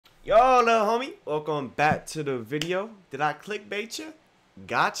Yo, little homie, welcome back to the video. Did I clickbait you?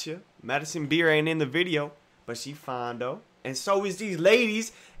 Gotcha. Madison Beer ain't in the video, but she fine though. And so is these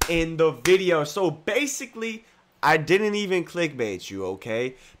ladies in the video. So basically, I didn't even clickbait you,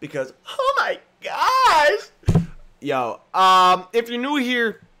 okay? Because, oh my gosh. Yo, if you're new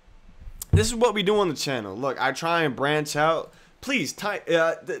here, this is what we do on the channel. Look, I try and branch out. Please, type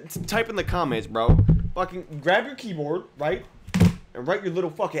in the comments, bro. Fucking grab your keyboard, right? And write your little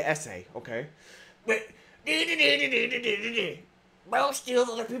fucking essay, okay? Bro, steals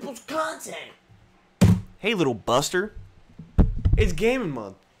other people's content. Hey, little buster. It's Gaming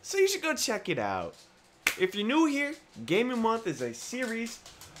Month, so you should go check it out. If you're new here, Gaming Month is a series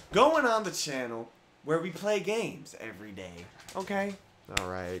going on the channel where we play games every day, okay?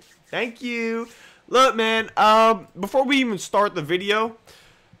 Alright, thank you. Look, man, before we even start the video,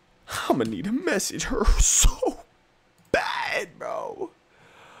 I'm gonna need to message her so bad, bro.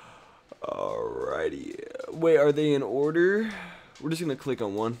 Alrighty. Wait, are they in order? We're just gonna click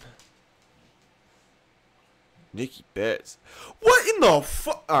on one. Nikki Betts. What in the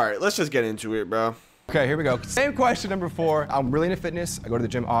fuck? Alright, let's just get into it, bro. Okay, here we go. Same question, number 4. I'm really into fitness. I go to the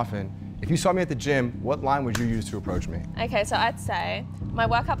gym often. If you saw me at the gym, what line would you use to approach me? Okay, so I'd say, my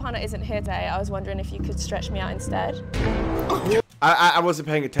workout partner isn't here today. I was wondering if you could stretch me out instead. I wasn't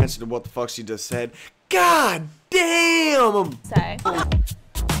paying attention to what the fuck she just said. God damn! Say.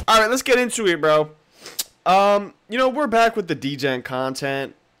 Alright, let's get into it, bro. You know, we're back with the DJing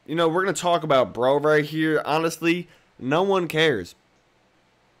content. You know, we're gonna talk about bro right here. Honestly, no one cares.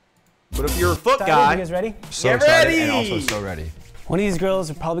 But if you're a foot guy, you guys ready? So get excited ready! and also so ready. One of these girls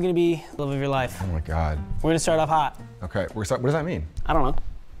are probably gonna be the love of your life. Oh my god. We're gonna start off hot. Okay, what does that mean? I don't know.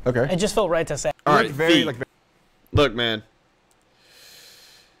 Okay. It just felt right to say. Alright, very, feet. Look, man.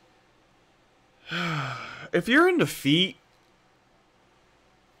 If you're into feet,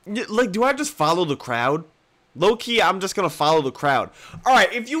 like, do I just follow the crowd? Low-key, I'm just gonna follow the crowd.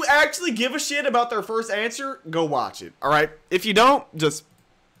 Alright, if you actually give a shit about their first answer, go watch it. Alright? If you don't, just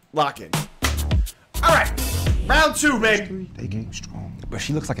lock in. Alright, round 2, baby. They game strong. But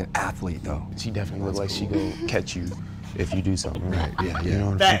she looks like an athlete, though. She definitely looks like she go catch you if you do something right. Yeah, you know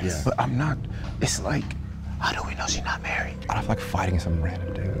what I'm Facts. saying? But I'm not. It's like, how do we know she's not married? I don't feel like fighting some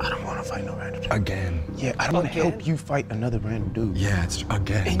random dude. I don't want to fight no random dude. Again. Yeah, I don't want to help you fight another random dude. Yeah, it's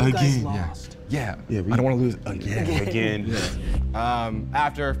again. And you guys lost. Yeah. Yeah, I don't want to lose again. Again.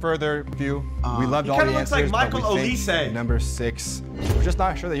 After further review, we loved all the kinda looks answers. like but Michael we think Olise. number 6. We're just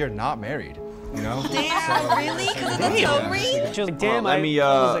not sure that you're not married. You know? Damn, really? Because of the toe ring? She was like, damn, let me,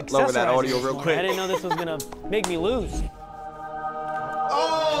 I was lower that accessorizing audio this real morning. quick. I didn't know this was gonna make me lose.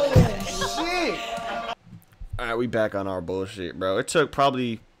 Oh, shit! Alright, we back on our bullshit, bro. It took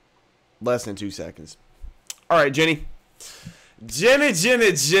probably less than 2 seconds. Alright, Jenny. Jenny.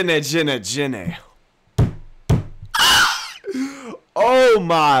 Oh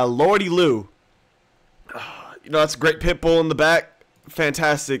my lordy Lou. You know, that's a great pit bull in the back.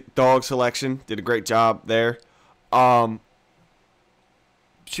 Fantastic dog selection. Did a great job there.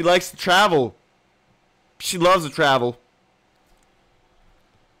 She likes to travel. She loves to travel.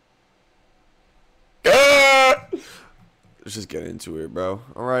 Let's just get into it, bro.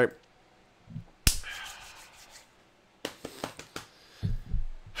 Alright.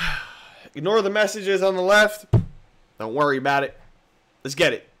 Ignore the messages on the left. Don't worry about it. Let's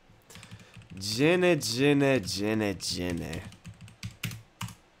get it. Jenna.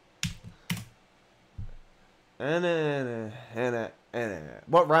 Anna.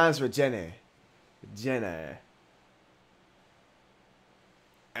 What rhymes with Jenna?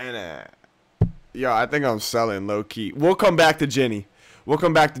 Anna. Yo, I think I'm selling low key. We'll come back to Jenny. It's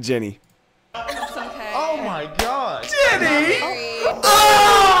okay. Oh my god. Jenny!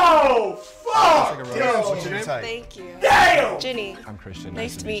 Oh! Fuck! Thank you. Damn! Jenny, I'm Christian.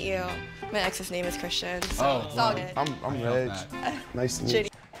 nice to meet you. My ex's name is Christian, so Oh, it's all good. I'm Reg. Nice to meet Jenny.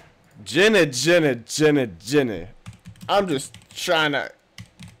 Jenna. I'm just trying to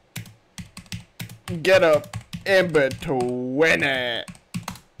get up in between it.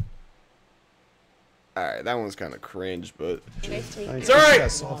 Alright, that one's kind of cringe, but Nice to meet you. it's alright.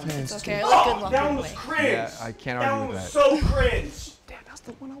 Got soft hands It's too. okay. I look good That walking was away. cringe. Yeah, I can't That argue was with that. so cringe.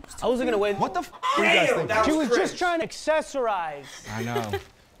 I wasn't gonna win. What the f are you guys Damn, thinking? that She was was cringe. just trying to accessorize. I know.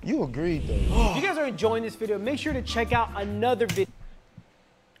 You agreed though. If you guys are enjoying this video, make sure to check out another video.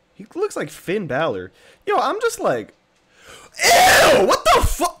 He looks like Finn Balor. Yo, I'm just like, ew! What the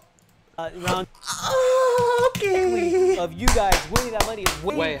fuck? Round Okay. of you guys winning that money is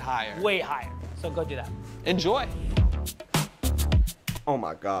Way higher. Way higher. So go do that. Enjoy. Oh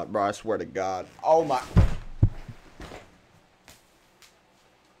my god, bro! I swear to God. Oh my.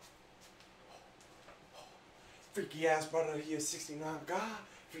 Freaky ass brother, he is 69 God.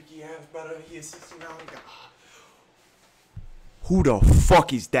 Freaky ass brother, he is 69 God. Who the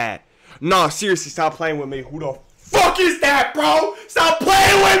fuck is that? Nah, seriously, stop playing with me. Who the fuck is that, bro? Stop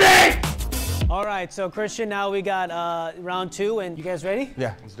playing with me! All right, so Christian, now we got round 2, and you guys ready?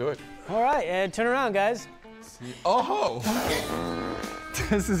 Yeah, let's do it. All right, and turn around, guys. Oh!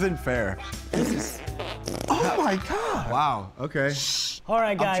 This isn't fair. Oh my God. Wow, okay. All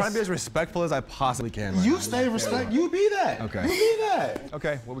right, guys. I'm trying to be as respectful as I possibly can. Right You now. stay respect. You be that. Okay. You be that.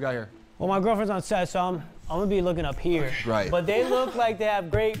 Okay, what we got here? Well, my girlfriend's on set, so I'm gonna be looking up here. Right. But they look like they have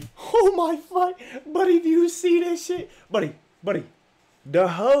great. Oh my fuck. Buddy, do you see this shit? Buddy. The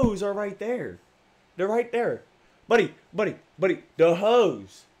hoes are right there. They're right there. Buddy. The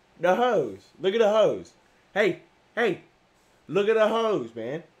hoes. Look at the hoes. Hey. Look at the hoes,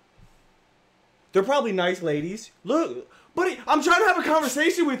 man. They're probably nice ladies. Look, buddy, I'm trying to have a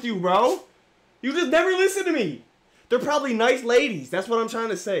conversation with you, bro. You just never listen to me. They're probably nice ladies. That's what I'm trying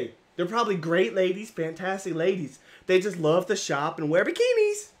to say. They're probably great ladies, fantastic ladies. They just love to shop and wear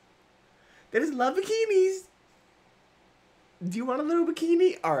bikinis. They just love bikinis. Do you want a little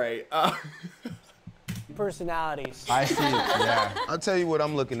bikini? All right. Personalities. I see it, yeah. I'll tell you what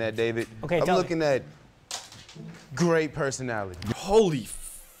I'm looking at, David. Okay, I'm tell me. looking at great personality. Holy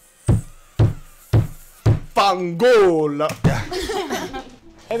Fangola.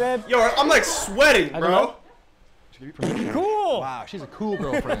 Hey, babe. Yo, I'm like sweating, bro. Cool. Wow, she's a cool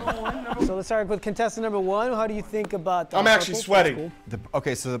girlfriend. So let's start with contestant number 1. How do you think about? I'm actually purple? sweating. That's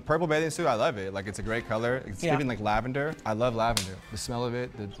Okay, so the purple bathing suit, I love it. Like, it's a great color. It's Yeah. even like lavender. I love lavender. The smell of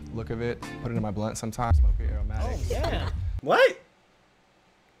it, the look of it. Put it in my blunt sometimes. Smoke it aromatic. cool. Yeah. What?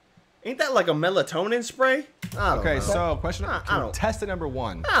 Ain't that like a melatonin spray? I don't Okay, know. so question, I don't- contestant number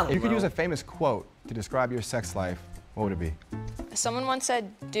 1. I don't If you could know. use a famous quote to describe your sex life, what would it be? Someone once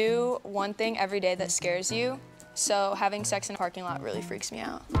said, do one thing every day that scares you. So having sex in a parking lot really freaks me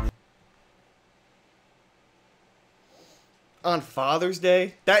out. On Father's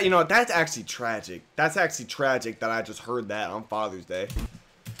Day? That's actually tragic. That's actually tragic that I just heard that on Father's Day.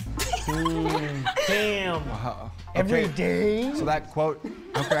 Damn. Wow. Every Okay, day? so that quote,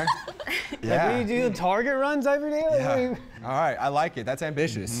 okay. Like, Yeah. when you do the Target runs every day? Like, Yeah. All right, I like it. That's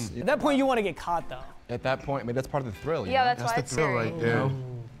ambitious. At that point, you want to get caught, though. At that point, I mean, that's part of the thrill. You Yeah, know? that's why it's scary. there.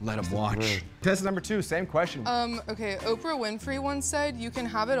 Let them watch. Contestant number 2, same question. Okay, Oprah Winfrey once said, you can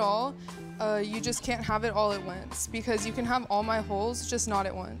have it all, you just can't have it all at once. Because you can have all my holes, just not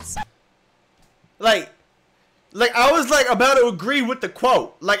at once. Like I was like about to agree with the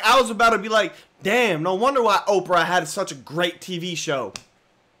quote. Like I was about to be like, damn, no wonder why Oprah had such a great TV show.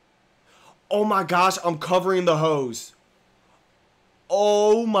 Oh my gosh, I'm covering the hose.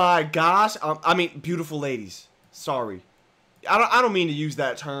 Oh my gosh, I mean, beautiful ladies. Sorry. I don't mean to use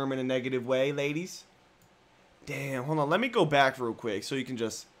that term in a negative way, ladies. Damn, hold on. Let me go back real quick so you can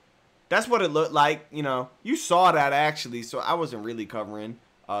just... That's what it looked like, you know. You saw that, actually, so I wasn't really covering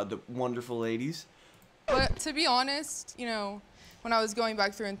the wonderful ladies. But to be honest, you know, when I was going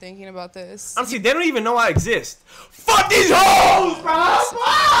back through and thinking about this, Honestly, they don't even know I exist. Fuck these hoes, bro!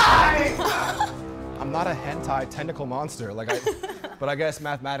 Why? I'm not a hentai tentacle monster, but I guess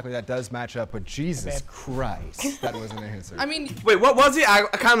mathematically that does match up. But Jesus Christ, that wasn't an answer. I mean, Wait, what was it? I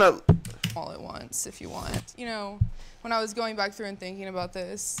kind of... all at once if you want. You know, when I was going back through and thinking about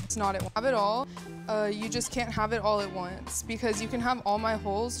this, it's not at have it all. You just can't have it all at once because you can have all my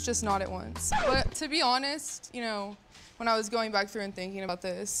holes, just not at once. But to be honest, you know, when I was going back through and thinking about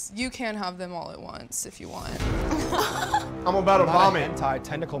this, you can have them all at once if you want. I'm about to I'm not vomit. a hentai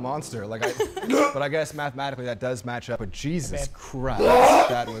tentacle monster, but I guess mathematically that does match up. But Jesus Christ,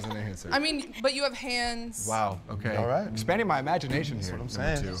 that wasn't an answer. I mean, but you have hands. Wow. Okay. All right. Expanding my imagination here. That's what I'm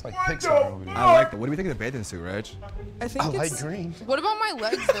saying. Number It's 2. like Pixar movie. I like that. What do we think of the bathing suit, Reg? I think I like it's green. What about my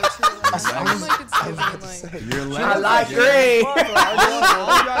legs though too? Like, I feel like it's still being like. Your legs. I like green.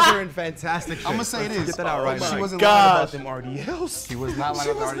 All you guys are in fantastic shape. I'm gonna say this. Get that out right She now. wasn't gosh. lying about them RDLs. He was not like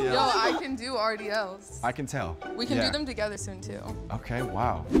Yo, RDL. I can do RDLs. I can tell. We can Yeah. do them together soon too. Okay.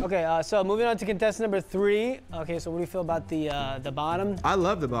 Wow. Okay, so moving on to contestant number 3. Okay, so what do you feel about the bottom? I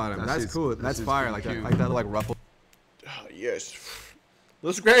love the bottom. That That's shit's- cool. that That's shit's fire. pretty Like cute. that. Like that. Like ruffle. Oh, yes.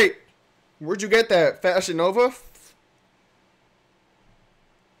 Looks great. Where'd you get that? Fashion Nova?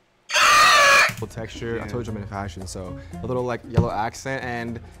 Texture. I told you I'm in fashion, so a little like yellow accent.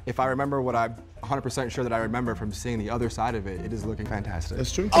 And if I remember what I'm 100% sure that I remember from seeing the other side of it, it is looking fantastic.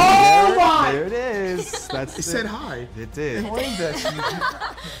 That's true. Oh my! There it is. That's It said hi. It did.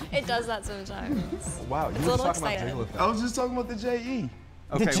 It does that sometimes. Wow. You a were little talking about excited. jiggle I effect. was just talking about the JE.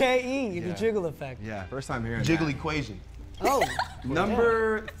 The JE, the Yeah. jiggle effect. Yeah. First time hearing Jiggle that. equation. Oh.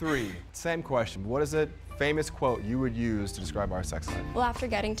 Number 3, same question. What is a famous quote you would use to describe our sex life? Well, after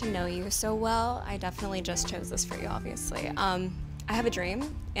getting to know you so well, I definitely just chose this for you, obviously. I have a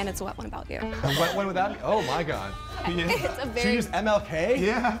dream, and it's a wet one about you. A wet one without me? Oh my God. It's a She very... used MLK?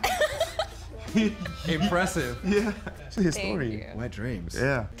 Yeah. Impressive. Yeah. She's a Thank historian. you. Wet dreams.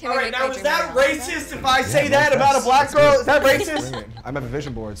 Yeah. Can we All right, make now my is dream that real? racist if I say that about a black girl? Is that racist? Bring it. I have a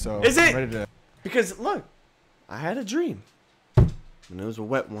vision board, so Is it? I'm ready to... Because look, I had a dream, and it was a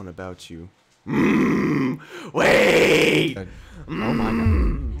wet one about you. Wait. Oh my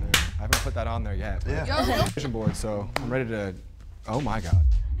God. I haven't put that on there yet. Yeah. Yo, Vision board, so I'm ready to... Oh my God.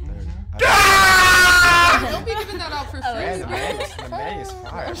 don't be giving that out for free. The May is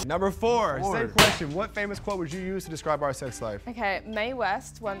fire. Number 4, same question. What famous quote would you use to describe our sex life? Okay, Mae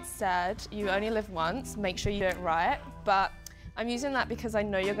West once said, you only live once, make sure you do it right. But I'm using that because I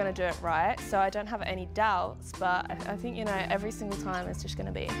know you're gonna do it right, so I don't have any doubts, but I think, you know, every single time it's just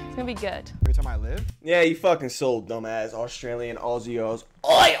gonna be, it's gonna be good. Every time I live? Yeah, you fucking sold, dumbass Australian Aussios.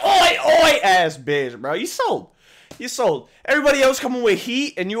 Oi, oi, oi, ass bitch, bro. You sold. You sold. Everybody else coming with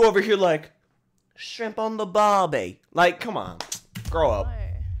heat, and you over here like, shrimp on the barbie. Like, come on. Grow up.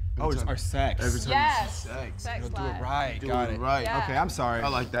 Oh, it's our sex. Every time Yes. sex. Sex Do it life. right. Got it. Right. Yeah. Okay, I'm sorry. I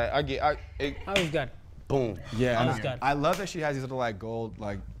like that. That was good. Boom. Yeah, That was good. I love that she has these little like gold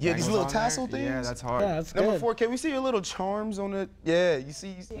like. Yeah, these bangles little on there. tassel Yeah, things. that's hard. Yeah, that's Number good. 4, can we see your little charms on the? Yeah, you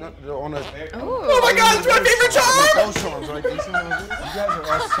see on the. Oh my God, it's my favorite charm. Those charms, right? You see those? You guys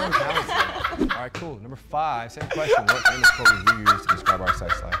are all so talented. All right, cool. Number 5, same question. What famous quote would you use to describe our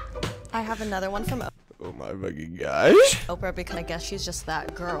sex life? I have another one from Oh my fucking gosh. Oprah because I guess she's just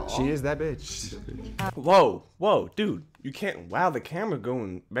that girl. She is that bitch. Whoa, whoa, dude. You can't. Wow, the camera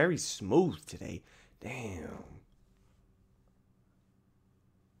going very smooth today. Damn.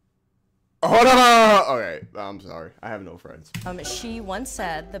 Hold on. Okay, I'm sorry. I have no friends. She once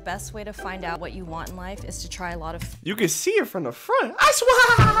said the best way to find out what you want in life is to try a lot of You can see it from the front.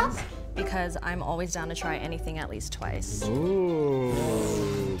 I swear. because I'm always down to try anything at least twice. Ooh.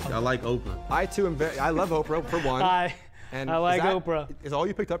 I like Oprah. I too am very. I love Oprah for one. And I like is that- Oprah. Is all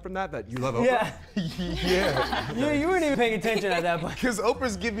you picked up from that you love Oprah? Yeah. You weren't even paying attention at that point. Because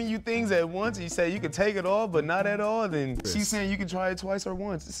Oprah's giving you things at once. You say you can take it all, but not at all. Then she's saying you can try it twice or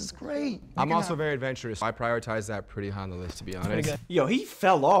once. This is great. I'm also very adventurous. I prioritize that pretty high on the list, to be honest. Pretty good. Yo, he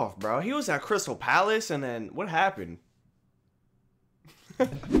fell off, bro. He was at Crystal Palace, and then what happened?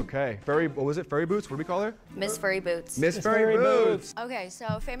 Okay, what was it? Furry Boots? What do we call her? Miss Furry Boots. Miss Furry Boots. Okay,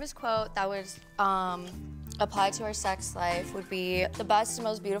 so famous quote that was applied to our sex life would be, the best and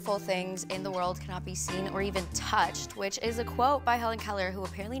most beautiful things in the world cannot be seen or even touched, which is a quote by Helen Keller, who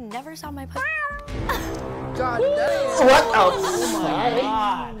apparently never saw my pussy. God damn. What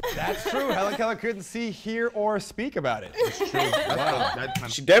outside? That's true. Helen Keller couldn't see, hear, or speak about it. It's true. Wow.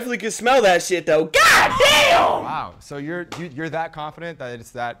 She definitely could smell that shit, though. God damn! Wow. So you're that confident that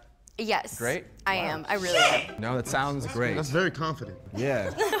it's that Yes. great? I am. I really am. No, that sounds great. That's very confident.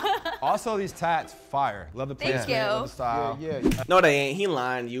 Yeah. Also, these tats, fire. Love the Thank placement, love you. the style. Yeah. No, they ain't. He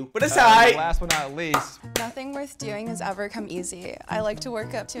lying to you. But it's And alright. last but not least, Nothing worth doing has ever come easy. I like to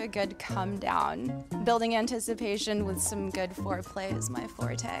work up to a good come down. Building anticipation with some good foreplay is my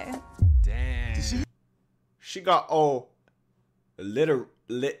forte. damn. She got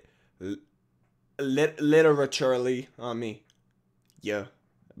literaturely on me. Yeah.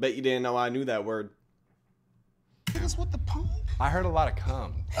 I bet you didn't know I knew that word. That's what the poem. I heard a lot of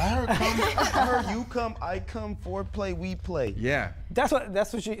cum. I heard come. I heard you come. I come. Foreplay. We play. Yeah. That's what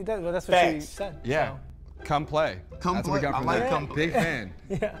she Facts. said. Yeah. Come play. Come That's what we play. got from I like that. come Big play. fan.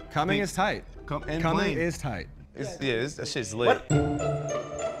 Yeah. Coming is tight. Come and Coming playing. is tight. That shit's lit.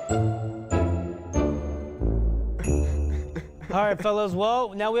 All right, fellas.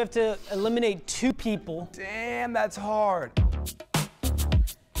 Well, now we have to eliminate 2 people. Damn, that's hard.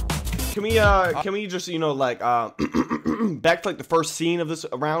 Can we just, you know, like, back to like the first scene of this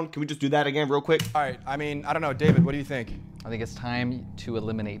round? Can we just do that again real quick? All right. I mean, I don't know, David. What do you think? I think it's time to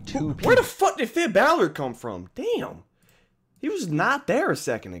eliminate 2 people. Where the fuck did Finn Balor come from? Damn. He was not there a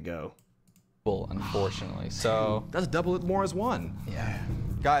second ago. Unfortunately. So That's double it more as 1. yeah.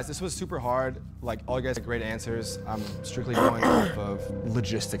 Guys, this was super hard. Like, all you guys had great answers. I'm strictly going off of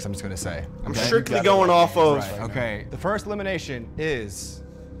logistics, I'm just gonna say. I'm Okay? strictly going off of. Right, okay. The first elimination is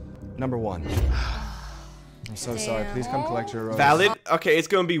number 1. I'm so sorry. Please come collect your rose. Valid. Okay, it's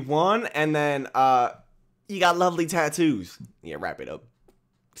gonna be 1, and then you got lovely tattoos. Yeah, wrap it up.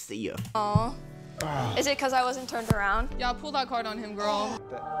 See ya. Aw. Is it because I wasn't turned around? Yeah, pull that card on him, girl.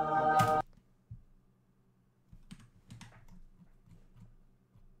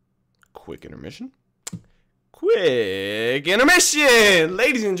 Quick intermission. quick intermission,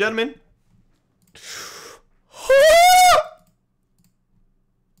 ladies and gentlemen.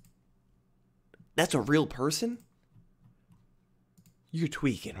 That's a real person? You're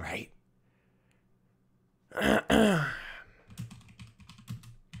tweaking, right?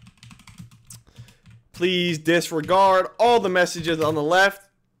 Please disregard all the messages on the left.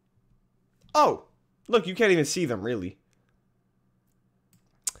 Oh, look, you can't even see them, really.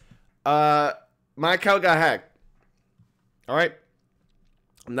 My account got hacked. All right.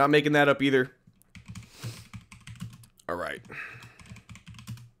 I'm not making that up either. All right.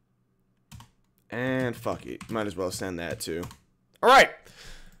 And fuck it. Might as well send that too. All right.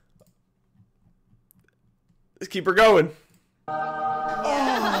 Let's keep her going. It's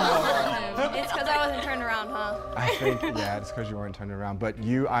because I wasn't turned around, huh? I think, yeah, it's because you weren't turned around. But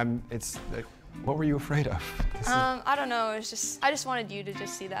what were you afraid of? I don't know. It's just, I just wanted you to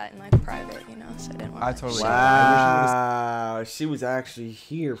just see that in like private, you know. So I didn't want. I totally. Wow, she was actually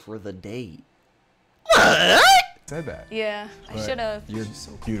here for the date. What? Said that. Yeah, I should have. You're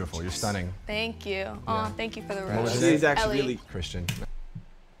so beautiful. You're stunning. Thank you. Yeah. Thank you for the rose. She is actually Ellie. really Christian.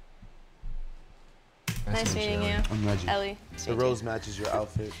 Nice meeting you. I'm Reggie. Ellie. The rose matches your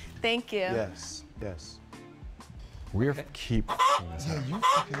outfit. Thank you. Yes, yes. We're keep. Yeah, you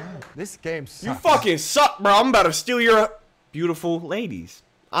fucking up. This game sucks. You fucking suck, bro. I'm about to steal your beautiful ladies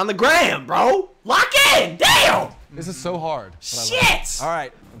on the gram, bro. Lock in. Damn. This is so hard. Shit. All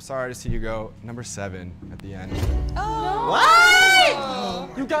right. I'm sorry to see you go. Number 7 at the end. Oh.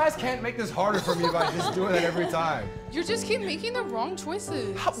 What? You guys can't make this harder for me by just doing that every time. You just keep making the wrong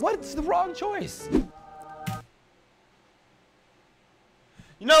choices. What's the wrong choice?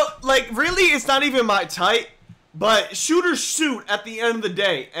 You know, like, really, it's not even my type, but shooters shoot at the end of the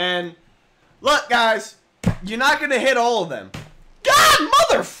day. And look, guys, you're not going to hit all of them. God,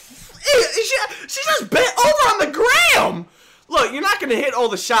 mother... She just bent over on the gram. Look, you're not going to hit all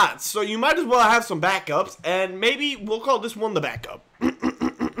the shots, so you might as well have some backups, and maybe we'll call this one the backup.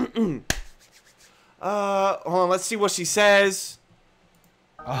 Hold on, let's see what she says.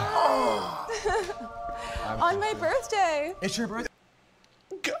 On my birthday. It's your birthday.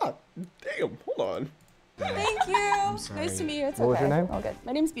 God damn, hold on. Thank you. Nice to meet you. It's What was your name? All good.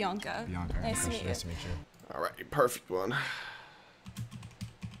 My name's Bianca. Bianca. Nice to meet you. Nice to meet you. All right, perfect one.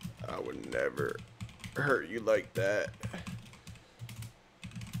 I would never hurt you like that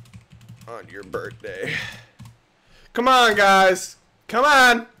on your birthday. Come on, guys. Come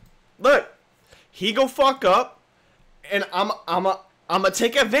on. Look, he go fuck up, and I'm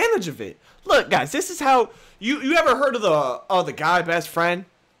take advantage of it. Look, guys, this is how you ever heard of the guy best friend,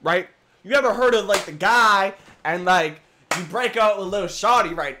 right? You ever heard of like the guy and like you break out with little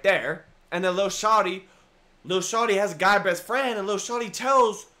shawty right there, and then little shawty has a guy best friend, and little shawty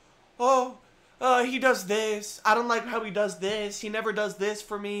tells, he does this. I don't like how he does this. He never does this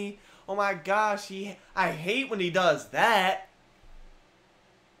for me. Oh my gosh, I hate when he does that.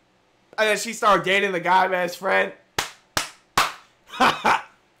 And then she started dating the guy best friend.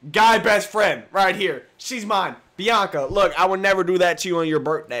 Guy best friend, right here. She's mine. Bianca, look, I would never do that to you on your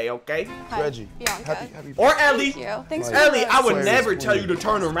birthday, okay? Hi, Reggie. Bianca. Happy Or Ellie. Thank you. Thanks for Ellie, the I would rose. never tell you to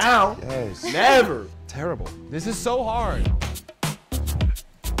turn around. Yes. Never. Terrible. This is so hard.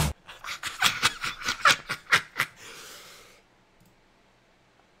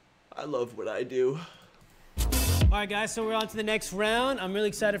 I love what I do. All right, guys, so we're on to the next round. I'm really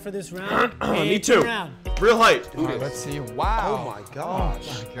excited for this round. Me And too. turn around. Real hype. All right, let's see. Wow. Oh my gosh.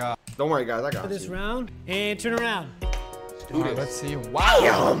 Oh my god. Don't worry, guys. I got For this you. round. And turn around. All right, let's see. Wow.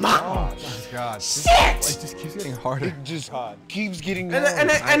 Oh my god. shit! It just keeps getting harder. Just keeps getting And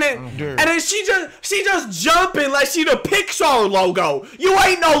harder. then she just jumping like she the Pixar logo. You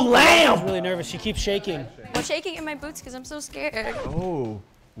ain't no I'm lamb. really nervous. She keeps shaking. I'm shaking in my boots because I'm so scared. Oh.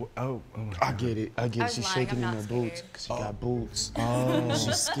 Oh my I god. get it. I get I it. was She's lying, shaking I'm in not her boots scared. because she got boots. Oh.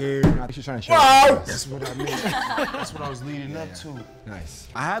 She's scared. I think she's trying to show Whoa! us. That's what I meant. That's what I was leading up to. Nice.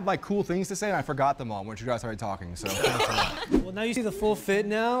 I had like cool things to say and I forgot them all once you guys started talking, so. Well, now you see the full fit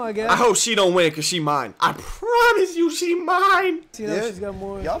now, I guess. I hope she don't win because she mine. I promise you she mine. See that she's got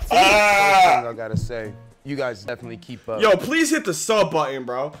more. Y'all feel I gotta say. You guys definitely keep up. Yo, please hit the sub button,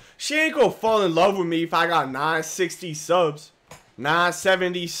 bro. She ain't gonna fall in love with me if I got 960 subs,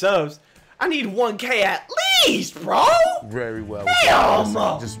 970 subs. I need 1K at least, bro. Very well.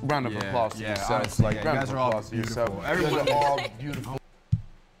 Damn. Just round of applause to yourselves. honestly, Like, yeah, round you of guys are all applause to yourself. beautiful. You guys are all beautiful.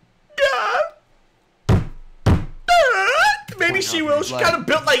 God. Maybe she will. She kind of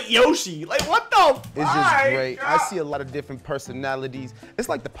built like Yoshi. Like, what the fuck? It's just great. I see a lot of different personalities. It's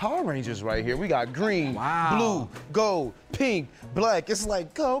like the Power Rangers right here. We got green, blue, gold, pink, black. It's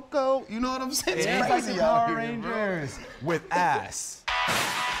like, go, go. You know what I'm saying? It's like the Power Rangers with ass.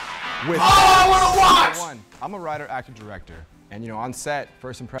 I want to watch! I'm a writer, actor, director. And you know, on set,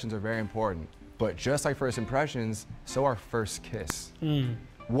 first impressions are very important. But just like first impressions, so are first kiss.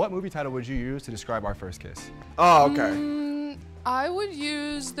 What movie title would you use to describe our first kiss? Oh, okay. I would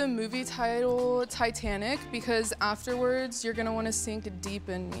use the movie title Titanic because afterwards you're gonna want to sink deep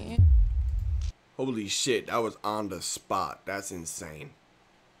in me. Holy shit, that was on the spot. That's insane.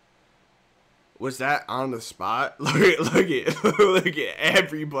 Was that on the spot? Look at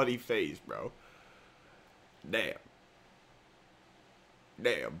everybody's face, bro. Damn.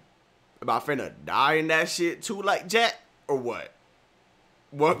 Damn. Am I finna die in that shit too, like Jack? Or what?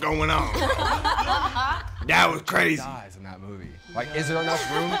 What going on? That was crazy. Dies in that movie. Like, is there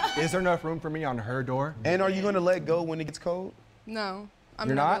enough room? Is there enough room for me on her door? And are you gonna let go when it gets cold? No, I'm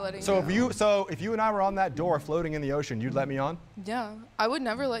You're never not? letting So you go. if you and I were on that door floating in the ocean, you'd let me on? Yeah, I would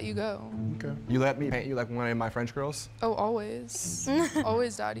never let you go. Okay. You let me paint you like one of my French girls? Oh, always.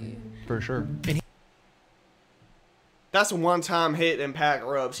 Always, daddy. For sure. That's a one-time hit and pack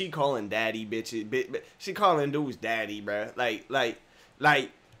rub. She calling daddy bitches. She calling dudes daddy, bruh.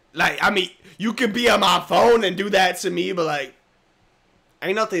 Like, I mean, you could be on my phone and do that to me, but like,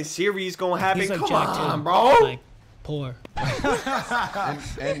 ain't nothing serious gonna happen. He's like Come Jack on, too. bro. Like, poor.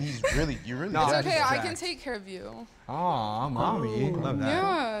 and he's really, you're really It's daddy. okay, I can take care of you. Aw, mommy. Love that.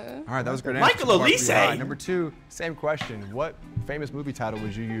 Yeah. All right, that was a great Michael answer. Elise. All right, number 2, same question. What famous movie title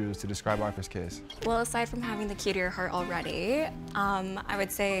would you use to describe our first kiss? Well, aside from having the key to your heart already, I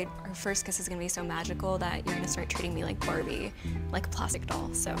would say our first kiss is gonna be so magical that you're gonna start treating me like Barbie, like a plastic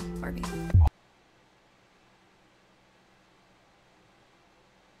doll, so Barbie.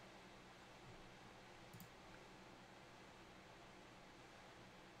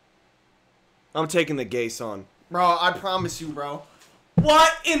 I'm taking the gay son. Bro, I promise you, bro.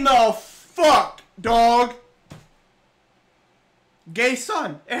 What in the fuck, dog? Gay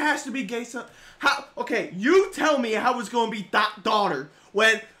son. It has to be gay son. How? Okay, you tell me how it's gonna be daughter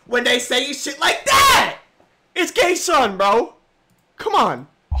when they say shit like that. It's gay son, bro. Come on.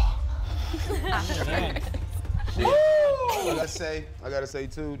 I gotta say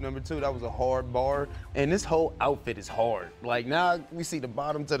too, number 2, that was a hard bar. And this whole outfit is hard. Like now we see the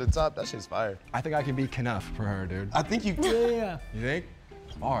bottom to the top, that shit's fire. I think I can be Knuff for her, dude. I think you Yeah. You think?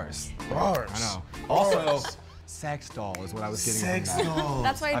 Bars. Bars. I know. Also, sex doll is what I was getting from that. doll.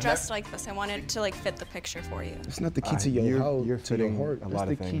 That's why I dressed like this. I wanted to like fit the picture for you. It's not the key to your house, you're to your fitting heart. a That's lot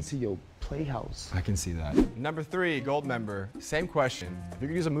the of key things. to your playhouse. I can see that. Number 3, gold member. Same question. If you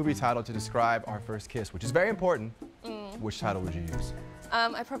could use a movie title to describe our first kiss, which is very important, which title would you use?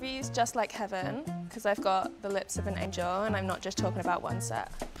 I probably use Just Like Heaven because I've got the lips of an angel and I'm not just talking about one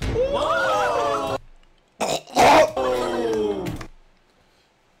set.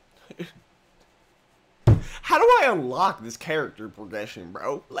 How do I unlock this character progression,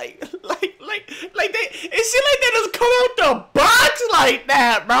 bro? Like they, it seems like they just come out the box like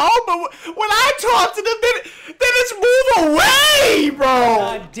that, bro. But when I talk to them, they just move away, bro.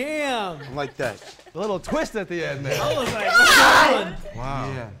 God damn. Like that. A little twist at the end there. I was like, what's going on?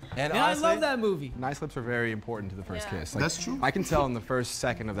 Wow. Yeah. And Man, honestly, I love that movie. nice lips are very important to the first kiss. Like, That's true. I can tell in the first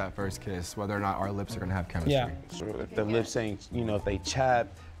second of that first kiss whether or not our lips are gonna have chemistry. Yeah. Sure, if the lips ain't, if they chap,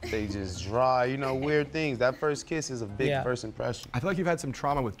 they just dry, weird things. That first kiss is a big first impression. I feel like you've had some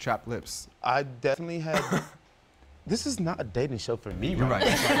trauma with chapped lips. I definitely had. This is not a dating show for me, You're right?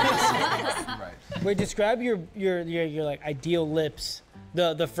 right. Right. Wait, describe your like ideal lips,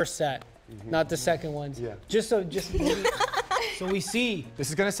 the first set, not the second ones. Yeah. Just so we see. This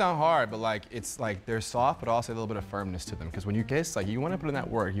is gonna sound hard, but like it's like they're soft, but also a little bit of firmness to them. Because when you kiss, like you want to put in that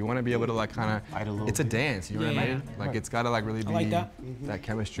work. You want to be able to like kind Fight a of. little It's a bit. dance. You know what I mean? Like it's gotta like really be like that. that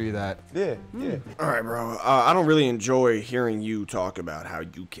chemistry. That Yeah, yeah. All right, bro. I don't really enjoy hearing you talk about how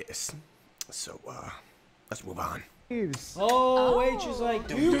you kiss. So, let's move on. Oh, wait, she's like,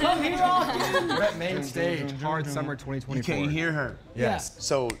 do you come here often? we're at main stage, hard summer 2024. You can't hear her. Yes.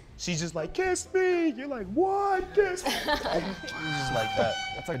 So she's just like, kiss me. You're like, what? Kiss me. She's just like that.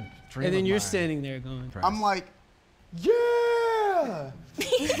 That's like a dream. And then of you're mine. standing there going. I'm like, yeah.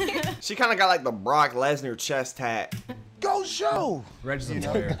 She kind of got like the Brock Lesnar chest tat. Go show. Reggie's a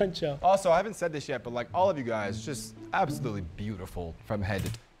lawyer. Guncho. Also, I haven't said this yet, but like all of you guys, just absolutely beautiful from head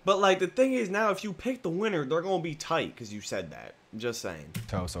to But like the thing is now, if you pick the winner, they're gonna be tight because you said that. Just saying.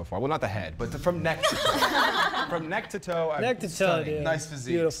 toe so far. Well, not the head, but from neck to toe. From neck to toe. Neck to toe, stunning. dude. Nice physiques.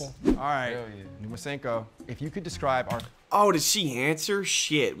 Beautiful. All right, Numasenko, if you could describe our Oh, did she answer?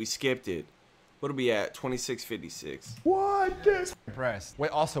 Shit, we skipped it. What are we at? 26:56. What? Impressed.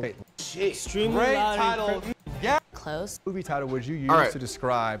 Wait, also, wait. Extremely Great loud and title. Yeah. Close. Movie title would you use All right. to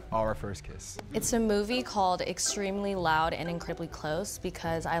describe our first kiss? It's a movie called Extremely Loud and Incredibly Close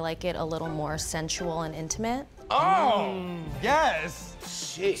because I like it a little more sensual and intimate. Oh, yes.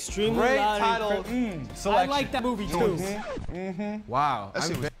 Shit. Extremely Great loud title. and I Selection. like that movie too. Wow. That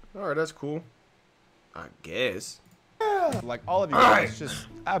shit was- All right, that's cool. I guess. Like all of you All guys, right. it's just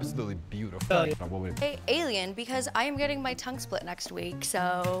absolutely beautiful. What would it be? Hey, Alien, because I am getting my tongue split next week,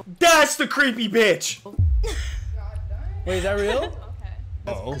 so. That's the creepy bitch. Wait, is that real?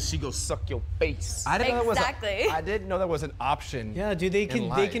 Oh, she go suck your face. I didn't know Exactly. I didn't know that was an option. Yeah, dude, they in can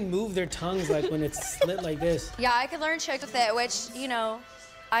life. move their tongues like when it's slit like this. Yeah, I could learn tricks with it, which, you know,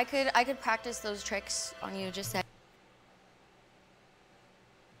 I could practice those tricks on you just saying.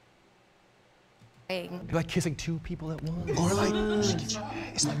 It'd be like kissing two people at once. Or like,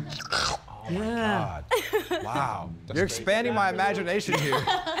 it's like, Yeah. God. Wow. You're expanding my imagination here.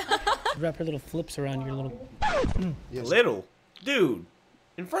 Wrap her little flips around your little. Little. Dude.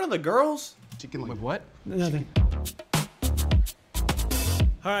 In front of the girls? chicken like With what? Nothing.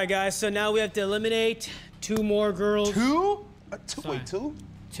 All right, guys. So now we have to eliminate 2 more girls. Two? wait, two?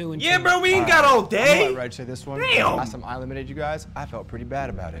 2 and Yeah, 2. bro, we ain't got all I'm gonna day. let Reg say this one. Damn. Last time I eliminated you guys, I felt pretty bad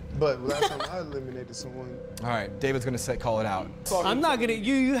about it. But last time I eliminated someone. All right, David's gonna call it out. I'm not gonna.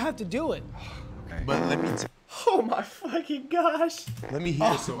 You have to do it. Okay. But let me Oh my fucking gosh. let me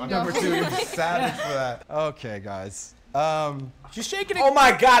hear so I Number 2, you're savage for that. Okay, guys. Just shaking it. Oh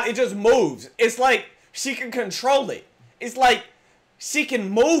my god, it just moves. It's like she can control it. It's like she can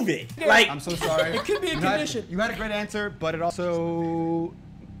move it. Like I'm so sorry. It could be a condition. You had a great answer, but it also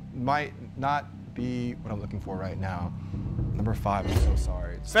might not be what I'm looking for right now. Number 5, I'm so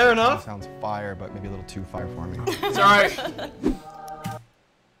sorry. Fair enough. It sounds fire, but maybe a little too fire for me. it's alright.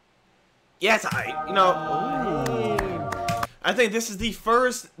 Yes, I think this is the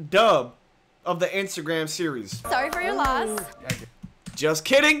first dub of the Instagram series. Sorry for your loss. Just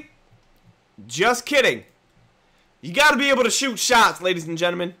kidding. Just kidding. You gotta be able to shoot shots, ladies and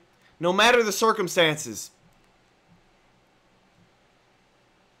gentlemen. No matter the circumstances.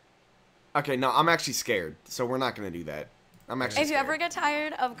 Okay, no, I'm actually scared. So we're not gonna do that. I'm actually If you scared. ever get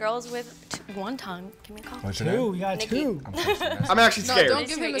tired of girls with one tongue, give me a call. What's your name? 2. We got Nikki. 2. I'm actually No, scared. don't Nice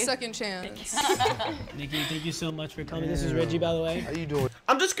give to him a meet you. second chance. Nikki, thank you so much for coming. This is Reggie, by the way. How you doing?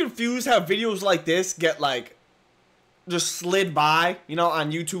 I'm just confused how videos like this get like just slid by, you know,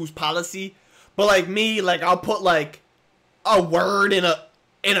 on YouTube's policy. But like me, like I'll put like a word in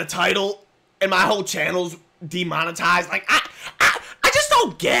a title and my whole channel's demonetized. Like I just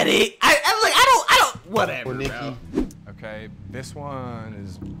don't get it. I don't whatever. Nikki. Bro. Okay, this one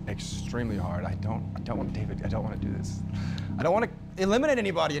is extremely hard. I don't want David. I don't want to do this. I don't want to eliminate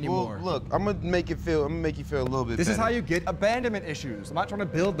anybody anymore. Well, look, I'm gonna make you feel a little bit This better. is how you get abandonment issues. I'm not trying to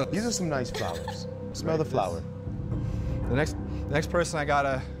build them. These are some nice flowers. Smell the flower. The next person I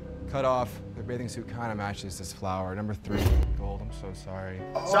gotta cut off, their bathing suit kind of matches this flower. Number 3, gold. I'm so sorry.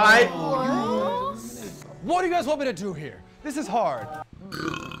 Sorry. What do you guys want me to do here? This is hard.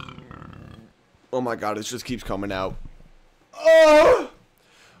 Oh my god, it just keeps coming out. Oh!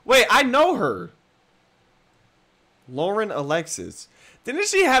 Wait, I know her. Lauren Alexis. Didn't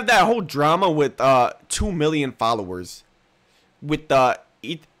she have that whole drama with 2 million followers? With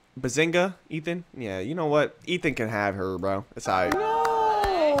Bazinga? Ethan? Yeah, you know what? Ethan can have her, bro. It's alright.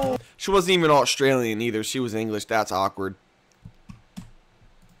 No! She wasn't even Australian either. She was English. That's awkward.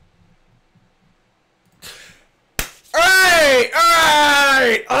 Alright!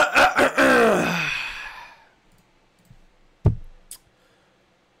 Alright!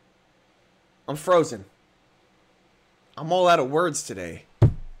 I'm frozen. I'm all out of words today.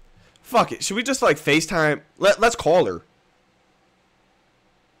 Fuck it. Should we just like FaceTime? Let's call her.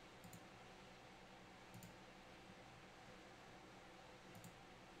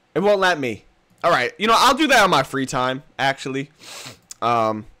 It won't let me. All right. You know, I'll do that on my free time, actually.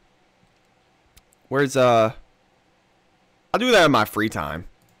 Where's I'll do that in my free time.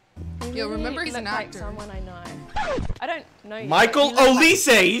 Yo, remember he's look an like actor. someone I know. I don't know you. Michael but you look like-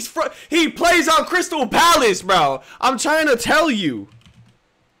 Olise. He plays on Crystal Palace, bro. I'm trying to tell you.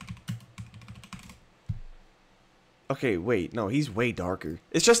 Okay, wait. No, he's way darker.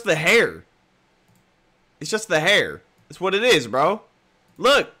 It's just the hair. It's just the hair. It's what it is, bro.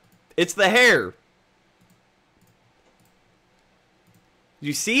 Look. It's the hair.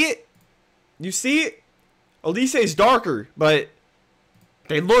 You see it? You see it? Olise is darker, but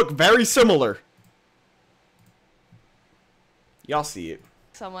they look very similar. Y'all see it.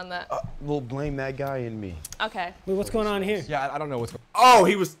 Someone that. We'll blame that guy and me. Okay. Wait, what's going on here? Yeah, I don't know what's going Oh,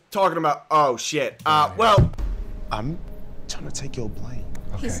 he was talking about. Oh shit. Well, I'm trying to take your blame.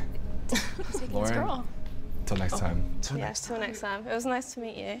 Okay. He's taking his Lauren, girl. Till next time. Yeah, till next time. It was nice to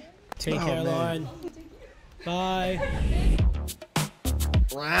meet you. Take care, Lauren. Bye.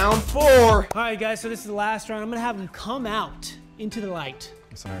 round 4. All right, guys, so this is the last round. I'm gonna have them come out into the light.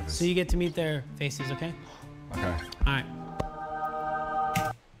 I'm so nervous. So you get to meet their faces, okay? Okay. All right.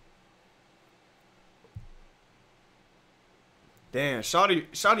 Damn,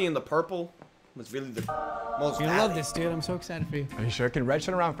 Shawty in the purple was really the most. You're gonna love this, dude. I'm so excited for you. Are you sure? Can Red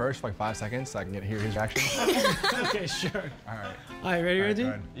turn around first for like 5 seconds so I can hear his reaction? Okay, sure. All right. All right, ready, All right, Reggie? go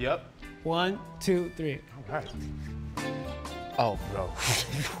ahead. Yep. 1, 2, 3. All right. Oh,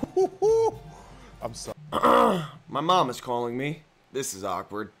 bro. I'm sorry. My mom is calling me. This is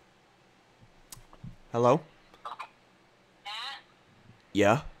awkward. Hello? Matt,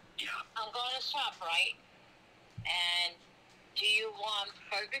 Yeah? I'm going to shop, right? And do you want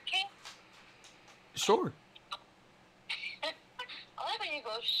Burger King? Sure. I like when you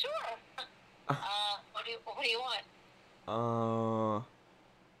go, sure. What do you want?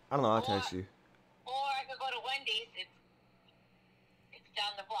 I don't know. I'll text you. Or I could go to Wendy's. It's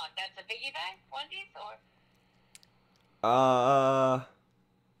down the block. That's a biggie bag, Wendy's, or?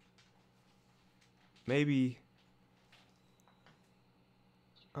 Maybe.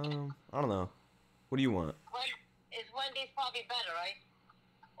 I don't know. What do you want? Is Wendy's probably better, right?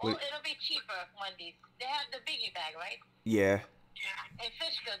 Or Wait. it'll be cheaper, Wendy's. They have the biggie bag, right? Yeah. In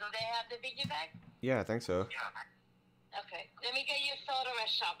Fishkill, do they have the biggie bag? Yeah, I think so. Okay. Let me get you soda at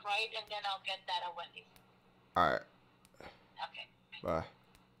shop, right? And then I'll get that at Wendy's. All right. Okay. Bye.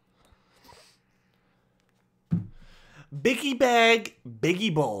 Biggie bag,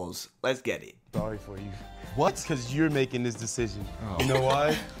 biggie balls. Let's get it. Sorry for you. What? Because you're making this decision. Oh. You know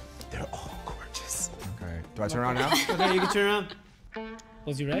why? They're all gorgeous. Okay. Do I turn around now? Okay, you can turn around.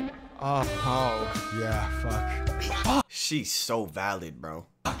 Was you right? Oh, yeah, fuck. She's so valid, bro.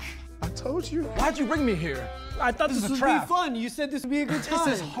 I told you. Why'd you bring me here? I thought this is a would trap. be fun. You said this would be a good time.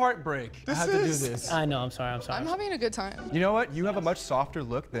 This is heartbreak. I have to do this. I know, I'm sorry. I'm having a good time. You know what? You have a much softer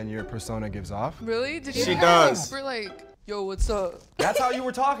look than your persona gives off. Really? Did you She guys does. were like, yo, what's up? That's how you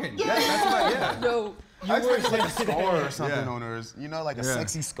were talking. Yeah. That's what yeah. Yo, I expected like a scar or something Yeah. on hers. You know, like a Yeah.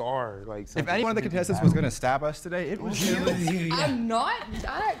 sexy scar. Like If any one of the contestants was gonna stab us today, it was you. I'm not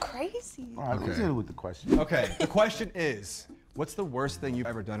that crazy. All right, let's Okay. hit it with the question. Okay, the question is, what's the worst thing you've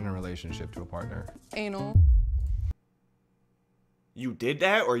ever done in a relationship to a partner? Anal. You did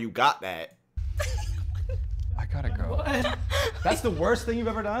that or you got that? I gotta go. That's the worst thing you've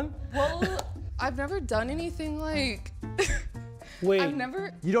ever done? Well, I've never done anything like. Wait. I've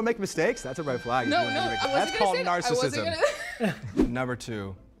never. You don't make mistakes? That's a red flag. No, You no. don't make- I wasn't That's gonna called say that. I wasn't narcissism. gonna. Number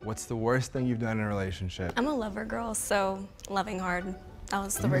 2, what's the worst thing you've done in a relationship? I'm a lover girl, so loving hard. That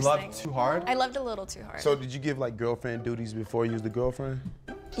was the You worst loved thing. too hard? I loved a little too hard. So did you give like girlfriend duties before you was the girlfriend?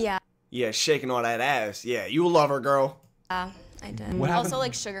 Yeah, Yeah, shaking all that ass. Yeah, you a lover, girl. I did. What happened? Also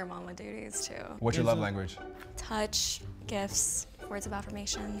like sugar mama duties too. What's your love language? Touch, gifts, words of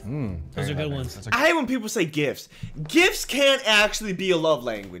affirmation. Those are good ones. I hate when people say gifts. Gifts can't actually be a love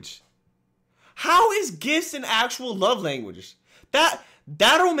language. How is gifts an actual love language? That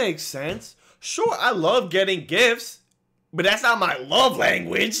don't make sense. Sure, I love getting gifts, but that's not my love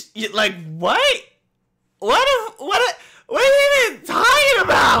language. Like what? What are you even talking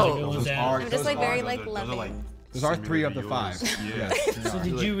about? I'm just like very like loving. Those are 3 of the 5. Yeah. So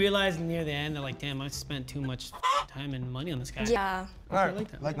did you realize near the end that like, damn, I spent too much time and money on this guy? Yeah. All right,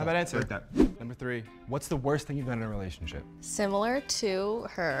 like that. not bad answer. Number 3, what's the worst thing you've done in a relationship? Similar to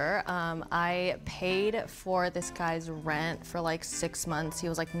her, I paid for this guy's rent for like 6 months. He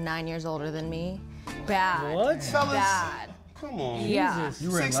was like 9 years older than me. Bad. What? Bad. Come on. Yeah.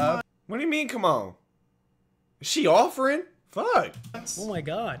 You were in love? What do you mean, come on? Is she offering? Fuck. Oh my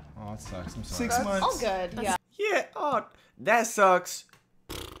God. Oh, it sucks. I'm sorry. 6 months. All good. Yeah. Yeah, oh, that sucks.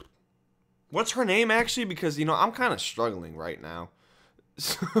 What's her name, actually? Because, you know, I'm kind of struggling right now.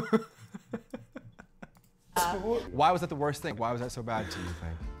 Why was that the worst thing? Why was that so bad to you,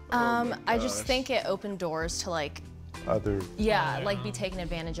 think? I just think it opened doors to like, Other. like be taken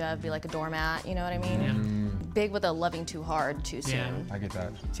advantage of, be like a doormat, you know what I mean? Big with a loving too hard too soon. Yeah. I get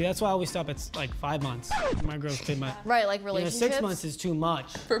that. See, that's why I always stop at like 5 months. My girl's paid my. Right, like You know, relationships. 6 months is too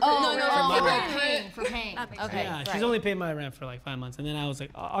much. Oh, no, For paying. Okay. Yeah, right. she's only paid my rent for like 5 months, and then I was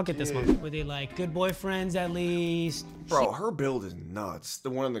like, I'll get this one. Were they like good boyfriends at least? Bro, her build is nuts. The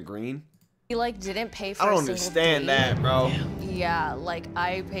one in the green. He like didn't pay for I a don't single understand date. that, bro. Yeah, like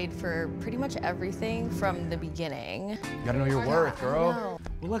I paid for pretty much everything from the beginning. You gotta know your worth, girl. No.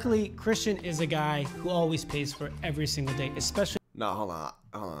 Well, luckily, Christian is a guy who always pays for every single date, especially. Nah, hold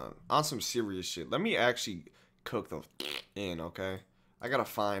on. On some serious shit. Let me actually cook the in, okay? I gotta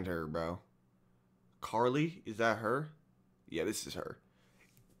find her, bro. Carly, is that her? Yeah, this is her.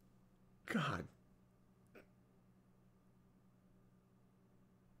 God.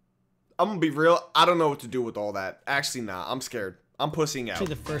 I'm gonna be real. I don't know what to do with all that. Actually, nah. I'm scared. I'm pussying out.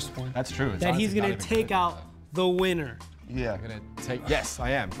 The first one. That's true. That he's gonna take out the winner. Yeah. I'm gonna take. Yes,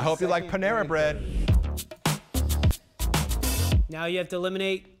 I am. I hope you like Panera Bread. Now you have to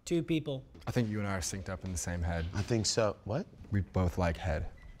eliminate 2 people. I think you and I are synced up in the same head. I think so. What? We both like head,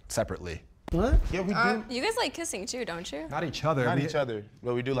 separately. What? Yeah, we do. You guys like kissing too, don't you? Not each other. Not each other,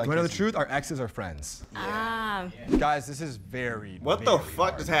 but we do like. You know the kissing. truth? Our exes are friends. Guys, this is very. What the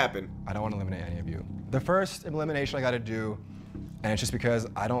fuck just happened? I don't want to eliminate any of you. The first elimination I got to do, and it's just because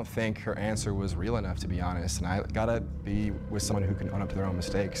I don't think her answer was real enough, to be honest. And I gotta be with someone who can own up to their own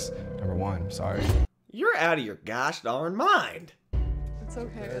mistakes. Number 1, sorry. You're out of your gosh darn mind. It's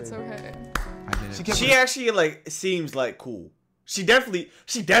okay. It's okay. I did it. She actually like seems like cool. She definitely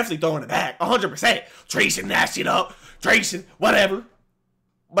throwing it back, 100%. Tracing that shit up, tracing whatever.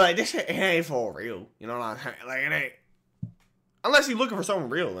 But like, this shit it ain't for real. You know what I'm saying? Like it ain't. Unless you're looking for someone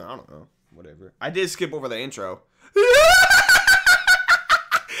real, then I don't know. Whatever. I did skip over the intro. Look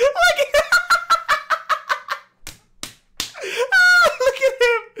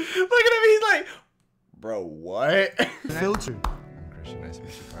at him. He's like, bro, what? Filter. I'm Christian. Nice to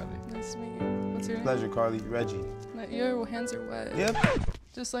meet you, Carly. Nice to meet you. What's your name? Pleasure, Carly. Reggie. Your hands are wet. Yep.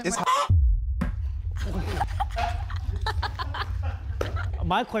 Just like It's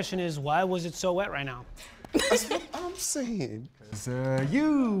My question is, why was it so wet right now? That's what I'm saying. It's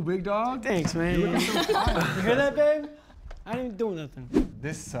you, big dog. Thanks, man. You hear that, babe? I didn't do nothing.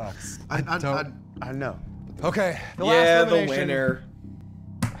 This sucks. I know. Okay, the Yeah, last the elimination winner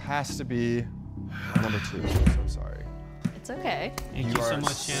has to be number 2. I'm so sorry. It's okay. Thank you so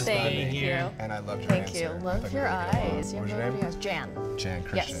much, Chance, for Thank being you. here. And I loved your Thank you. answer. I Love thought your were gonna get eyes. along. You What was your name? Jan. Jan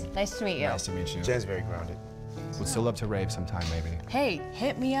Christian. Yes. Nice to meet you. Nice to meet you. Jen's very grounded. Would still love to rave sometime, maybe. Hey,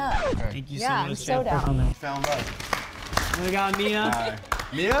 hit me up. Okay. Thank you so Yeah, much, I'm so Chance, for down. coming. Found love. We got Mia.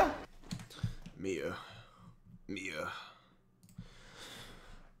 Mia? Mia.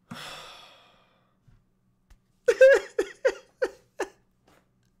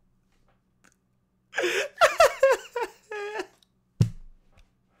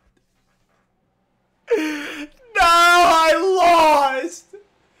 No, I lost.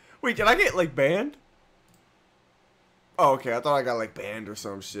 Wait, can I get like banned? Oh, okay. I thought I got like banned or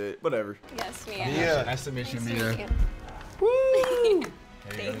some shit. Whatever. Yes, Mia. Yeah. Nice to meet you, Nice to Mia. meet you. Hey,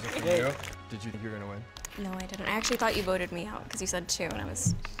 Thank is it from you? Did you think you were gonna win? No, I didn't. I actually thought you voted me out because you said 2 and I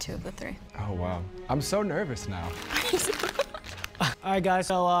was 2 of the 3. Oh wow. I'm so nervous now. All right, guys.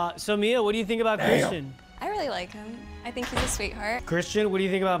 So Mia, what do you think about Christian? I really like him. I think he's a sweetheart. Christian, what do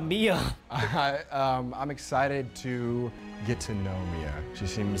you think about Mia? I'm excited to get to know Mia. She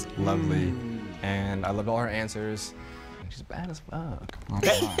seems lovely, and I loved all her answers. She's bad as fuck. Not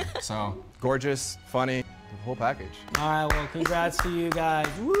gonna lie. So gorgeous, funny, the whole package. All right, well, congrats to you guys.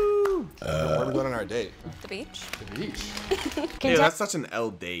 Woo! Where are we going on our date? The beach. The beach. Yeah, that's such an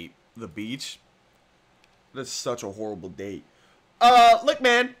L date. The beach. That's such a horrible date. Look,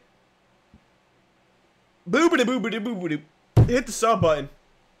 man. Boobity boobity boobity. Hit the sub button.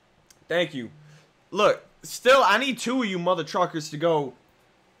 Thank you. Look, still, I need 2 of you mother truckers to go.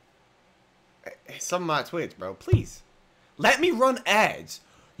 Some of my Twitch, bro. Please. Let me run ads.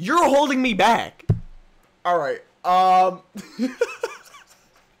 You're holding me back. All right.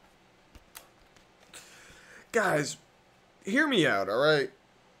 Guys, hear me out, all right?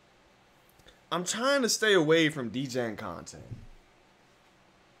 I'm trying to stay away from DJing content.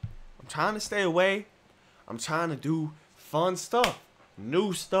 I'm trying to stay away. I'm trying to do fun stuff,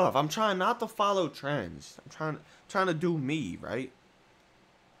 new stuff. I'm trying not to follow trends. I'm trying to do me, right?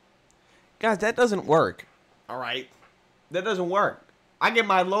 Guys, that doesn't work. All right? That doesn't work. I get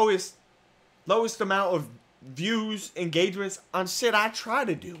my lowest amount of views, engagements on shit I try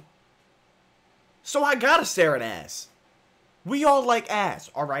to do. So I gotta stare at ass. We all like ass,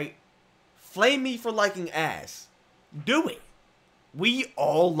 all right? Flame me for liking ass. Do it. We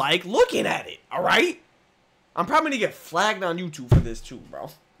all like looking at it, all right? I'm probably gonna get flagged on YouTube for this too, bro.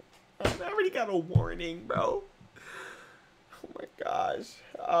 I already got a warning, bro. Oh my gosh.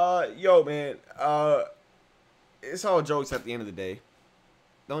 Yo, man. It's all jokes at the end of the day.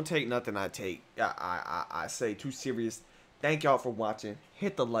 Don't take nothing I say too serious. Thank y'all for watching.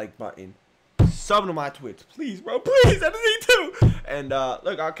 Hit the like button. sub to my Twitch. Please, bro. Please. I just need to. And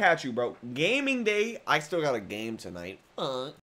look, I'll catch you, bro. Gaming day. I still got a game tonight.